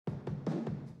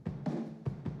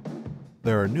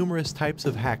There are numerous types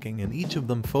of hacking and each of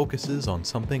them focuses on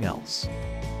something else.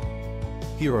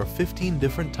 Here are 15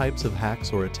 different types of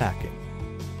hacks or attacking.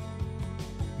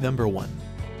 Number 1.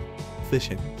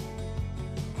 Phishing.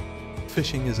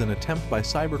 Phishing is an attempt by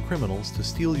cybercriminals to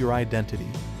steal your identity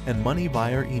and money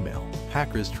via email.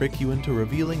 Hackers trick you into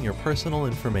revealing your personal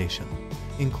information,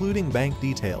 including bank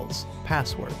details,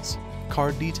 passwords,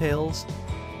 card details,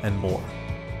 and more.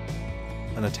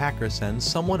 An attacker sends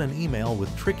someone an email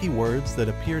with tricky words that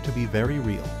appear to be very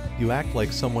real. You act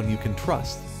like someone you can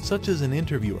trust, such as an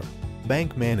interviewer,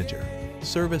 bank manager,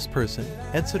 service person,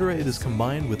 etc. It is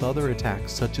combined with other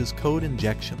attacks such as code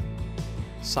injection,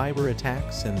 cyber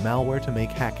attacks, and malware to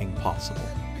make hacking possible.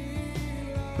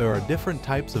 There are different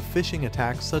types of phishing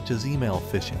attacks such as email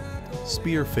phishing,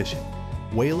 spear phishing,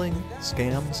 whaling,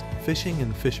 scams, phishing,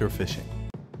 and fisher phishing.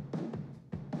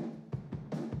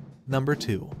 Number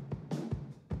 2.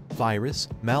 Virus,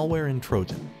 malware, and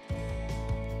Trojan.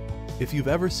 If you've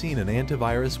ever seen an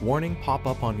antivirus warning pop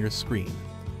up on your screen,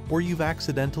 or you've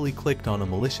accidentally clicked on a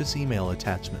malicious email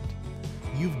attachment,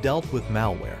 you've dealt with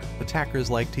malware. Attackers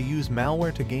like to use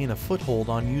malware to gain a foothold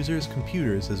on users'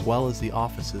 computers as well as the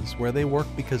offices where they work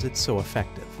because it's so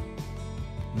effective.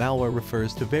 Malware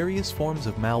refers to various forms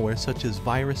of malware such as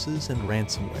viruses and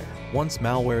ransomware. Once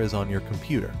malware is on your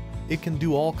computer, it can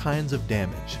do all kinds of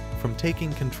damage, from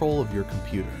taking control of your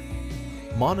computer,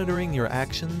 monitoring your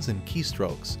actions and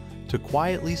keystrokes, to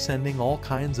quietly sending all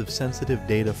kinds of sensitive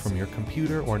data from your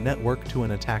computer or network to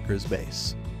an attacker's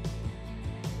base.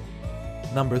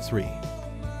 Number 3.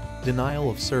 Denial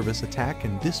of service attack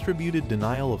and distributed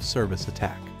denial of service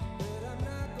attack.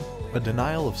 A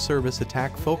denial of service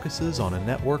attack focuses on a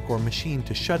network or machine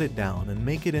to shut it down and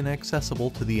make it inaccessible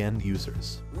to the end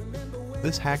users.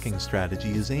 This hacking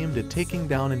strategy is aimed at taking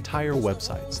down entire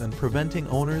websites and preventing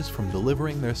owners from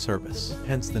delivering their service,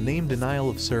 hence the name denial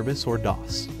of service or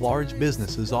DOS. Large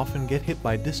businesses often get hit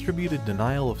by distributed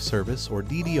denial of service or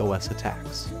DDoS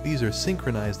attacks. These are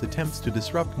synchronized attempts to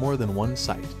disrupt more than one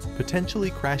site,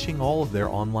 potentially crashing all of their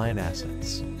online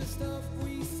assets.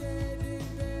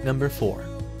 Number 4.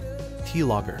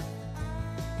 Keylogger.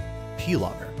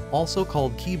 Keylogger, also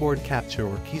called keyboard capture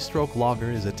or keystroke logger,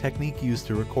 is a technique used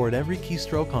to record every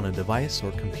keystroke on a device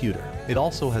or computer. It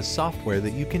also has software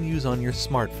that you can use on your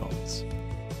smartphones.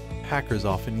 Hackers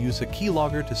often use a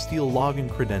keylogger to steal login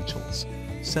credentials,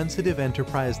 sensitive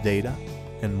enterprise data,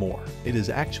 and more. It is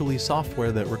actually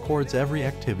software that records every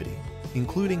activity,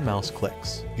 including mouse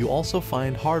clicks. You also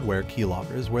find hardware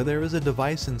keyloggers where there is a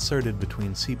device inserted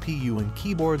between CPU and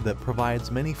keyboard that provides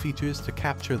many features to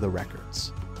capture the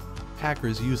records.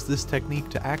 Hackers use this technique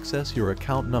to access your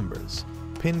account numbers,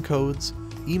 PIN codes,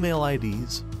 email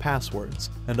IDs,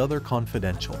 passwords, and other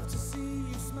confidential.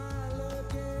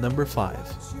 Number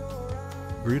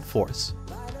 5. Brute force.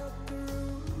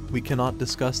 We cannot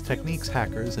discuss techniques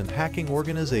hackers and hacking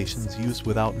organizations use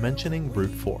without mentioning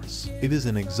brute force. It is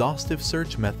an exhaustive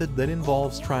search method that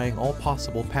involves trying all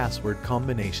possible password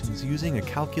combinations using a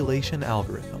calculation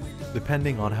algorithm.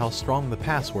 Depending on how strong the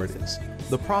password is,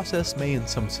 the process may in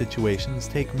some situations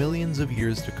take millions of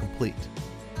years to complete.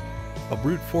 A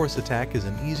brute force attack is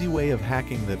an easy way of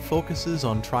hacking that focuses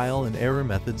on trial and error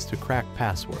methods to crack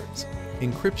passwords,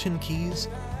 encryption keys,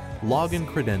 login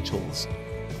credentials,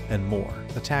 and more.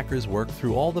 Attackers work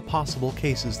through all the possible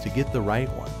cases to get the right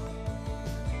one.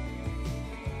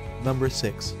 Number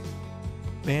 6.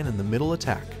 Man-in-the-middle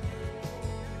attack.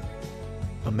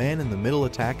 A man-in-the-middle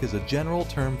attack is a general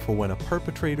term for when a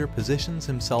perpetrator positions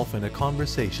himself in a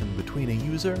conversation between a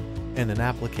user and an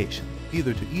application,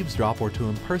 either to eavesdrop or to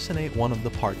impersonate one of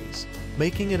the parties,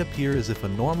 making it appear as if a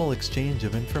normal exchange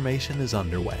of information is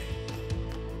underway.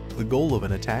 The goal of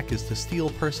an attack is to steal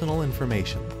personal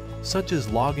information, such as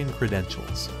login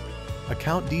credentials,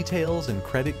 account details, and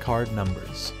credit card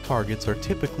numbers. Targets are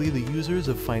typically the users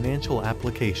of financial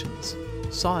applications,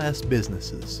 SaaS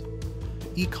businesses,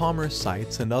 e-commerce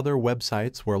sites, and other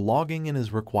websites where logging in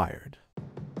is required.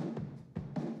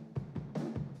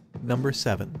 Number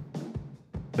 7.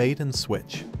 Bait and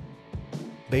switch.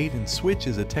 Bait and switch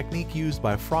is a technique used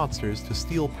by fraudsters to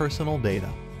steal personal data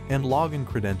and login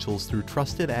credentials through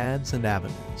trusted ads and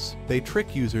avenues. They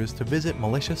trick users to visit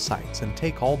malicious sites and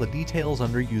take all the details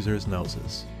under users'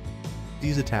 noses.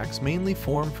 These attacks mainly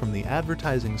form from the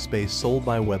advertising space sold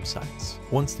by websites.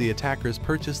 Once the attackers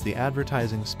purchase the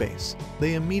advertising space,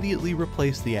 they immediately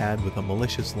replace the ad with a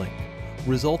malicious link,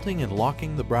 resulting in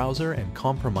locking the browser and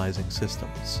compromising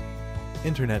systems.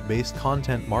 Internet-based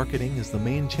content marketing is the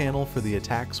main channel for the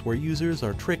attacks, where users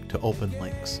are tricked to open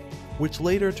links, which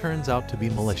later turns out to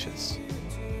be malicious.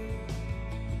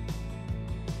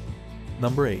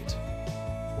 Number 8.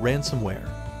 Ransomware.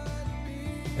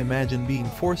 Imagine being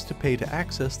forced to pay to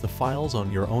access the files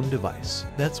on your own device.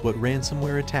 That's what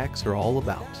ransomware attacks are all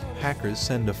about. Hackers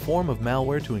send a form of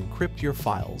malware to encrypt your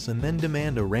files and then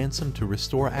demand a ransom to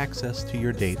restore access to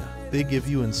your data. They give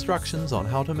you instructions on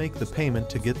how to make the payment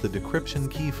to get the decryption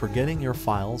key for getting your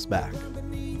files back.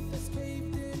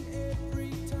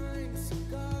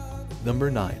 Number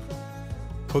 9.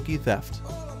 Cookie theft.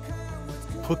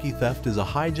 Cookie theft is a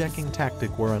hijacking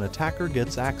tactic where an attacker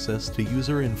gets access to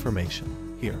user information.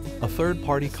 Here, a third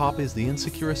party copies the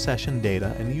insecure session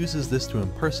data and uses this to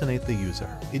impersonate the user.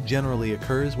 It generally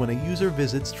occurs when a user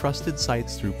visits trusted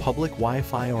sites through public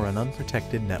Wi-Fi or an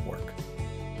unprotected network.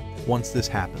 Once this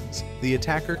happens, the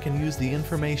attacker can use the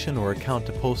information or account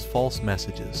to post false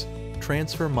messages,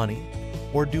 transfer money,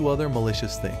 or do other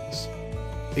malicious things.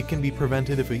 It can be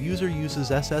prevented if a user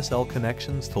uses SSL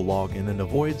connections to log in and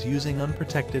avoids using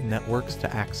unprotected networks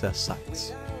to access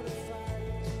sites.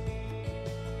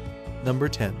 Number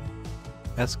 10.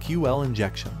 SQL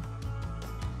injection.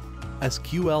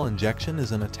 SQL injection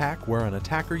is an attack where an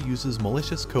attacker uses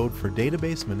malicious code for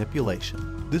database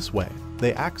manipulation. This way,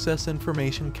 they access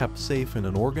information kept safe in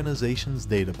an organization's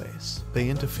database. They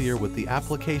interfere with the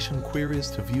application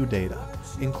queries to view data,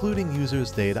 including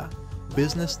users' data,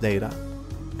 business data,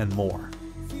 and more.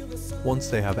 Once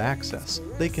they have access,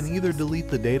 they can either delete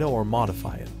the data or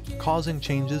modify it, causing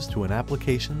changes to an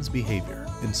application's behavior.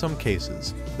 In some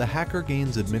cases, the hacker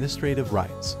gains administrative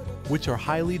rights, which are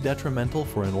highly detrimental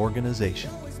for an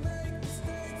organization.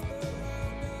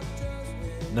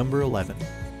 Number 11.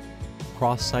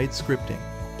 Cross-site scripting.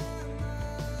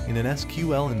 In an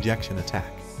SQL injection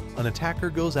attack, an attacker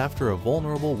goes after a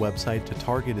vulnerable website to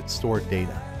target its stored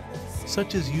data,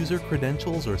 such as user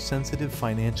credentials or sensitive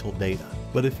financial data.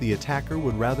 But if the attacker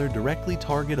would rather directly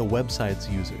target a website's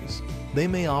users, they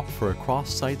may opt for a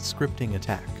cross-site scripting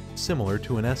attack, similar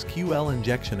to an SQL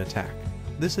injection attack.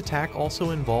 This attack also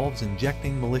involves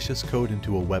injecting malicious code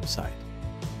into a website.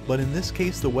 But in this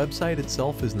case, the website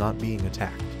itself is not being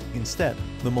attacked. Instead,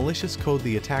 the malicious code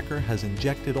the attacker has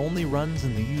injected only runs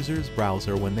in the user's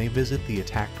browser when they visit the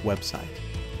attacked website.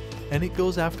 And it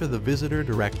goes after the visitor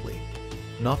directly,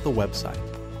 not the website.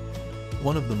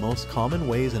 One of the most common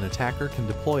ways an attacker can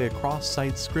deploy a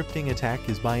cross-site scripting attack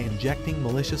is by injecting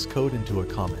malicious code into a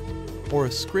comment, or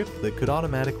a script that could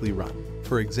automatically run.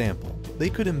 For example, they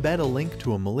could embed a link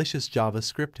to a malicious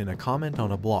JavaScript in a comment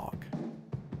on a blog.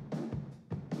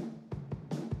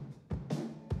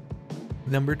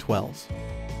 Number 12.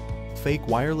 Fake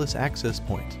wireless access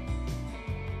point.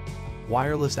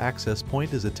 Wireless access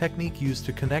point is a technique used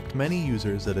to connect many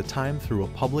users at a time through a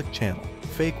public channel.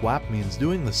 Fake WAP means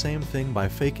doing the same thing by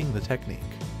faking the technique.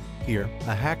 Here,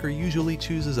 a hacker usually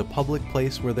chooses a public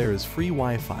place where there is free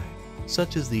Wi-Fi,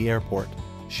 such as the airport,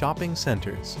 shopping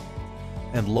centers,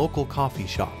 and local coffee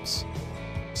shops.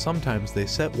 Sometimes they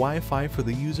set Wi-Fi for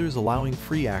the users, allowing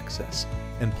free access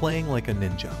and playing like a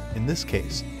ninja. In this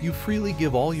case, you freely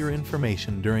give all your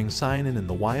information during sign-in in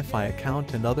the Wi-Fi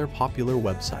account and other popular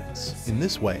websites. In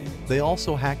this way, they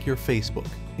also hack your Facebook,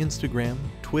 Instagram,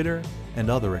 Twitter, and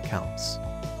other accounts.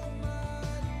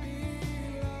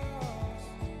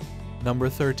 Number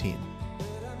 13.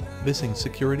 Missing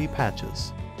security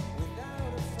patches.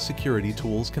 Security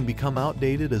tools can become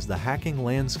outdated as the hacking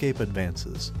landscape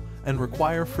advances and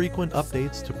require frequent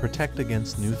updates to protect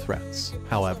against new threats.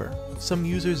 However, some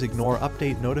users ignore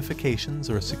update notifications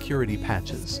or security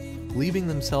patches, leaving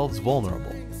themselves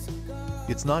vulnerable.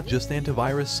 It's not just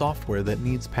antivirus software that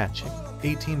needs patching.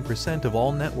 18% of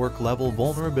all network-level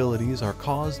vulnerabilities are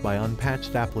caused by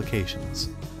unpatched applications.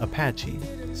 Apache,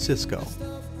 Cisco,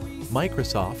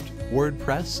 Microsoft,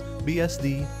 WordPress,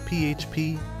 BSD,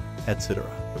 PHP, etc.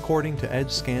 According to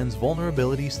EdgeScan's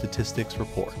Vulnerability Statistics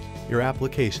Report, your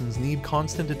applications need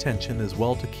constant attention as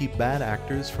well to keep bad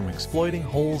actors from exploiting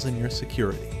holes in your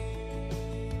security.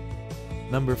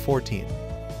 Number 14.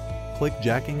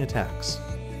 Clickjacking attacks.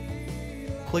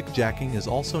 Clickjacking is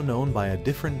also known by a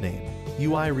different name,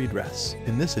 UI redress.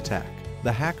 In this attack,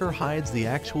 the hacker hides the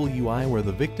actual UI where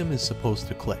the victim is supposed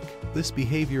to click. This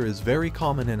behavior is very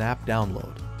common in app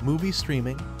download, movie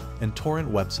streaming, and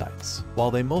torrent websites.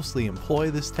 While they mostly employ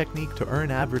this technique to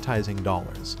earn advertising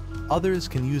dollars, others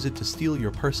can use it to steal your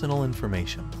personal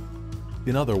information.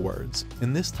 In other words,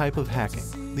 in this type of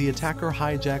hacking, the attacker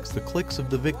hijacks the clicks of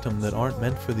the victim that aren't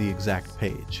meant for the exact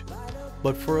page,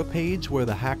 but for a page where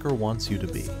the hacker wants you to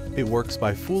be. It works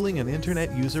by fooling an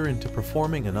internet user into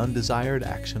performing an undesired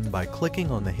action by clicking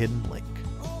on the hidden link.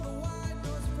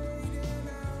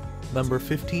 Number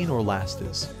 15 or last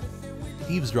is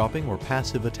eavesdropping or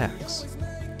passive attacks.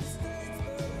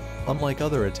 Unlike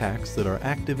other attacks that are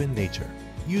active in nature,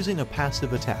 using a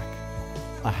passive attack,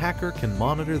 A hacker can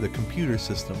monitor the computer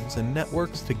systems and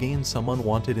networks to gain some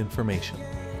unwanted information.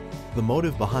 The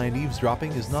motive behind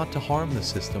eavesdropping is not to harm the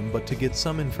system but to get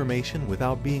some information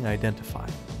without being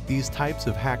identified. These types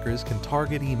of hackers can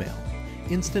target email,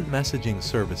 instant messaging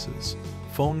services,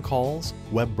 phone calls,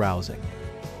 web browsing,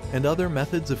 and other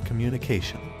methods of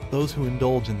communication. Those who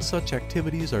indulge in such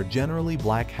activities are generally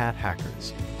black hat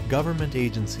hackers, government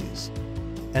agencies,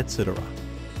 etc.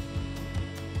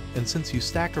 And since you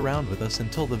stack around with us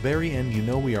until the very end, you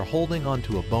know we are holding on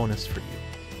to a bonus for you.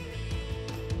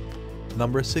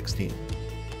 Number 16.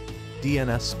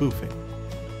 DNS spoofing.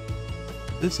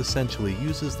 This essentially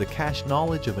uses the cache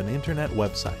knowledge of an internet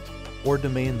website or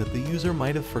domain that the user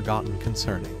might have forgotten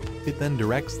concerning. It then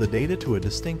directs the data to a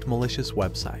distinct malicious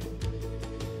website.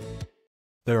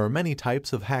 There are many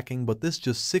types of hacking, but this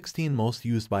just 16 most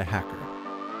used by hacker.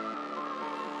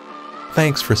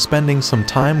 Thanks for spending some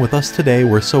time with us today.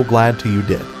 We're so glad you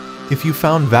did. If you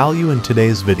found value in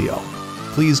today's video,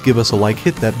 please give us a like,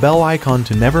 hit that bell icon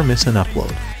to never miss an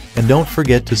upload, and don't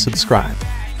forget to subscribe.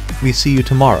 We see you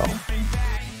tomorrow.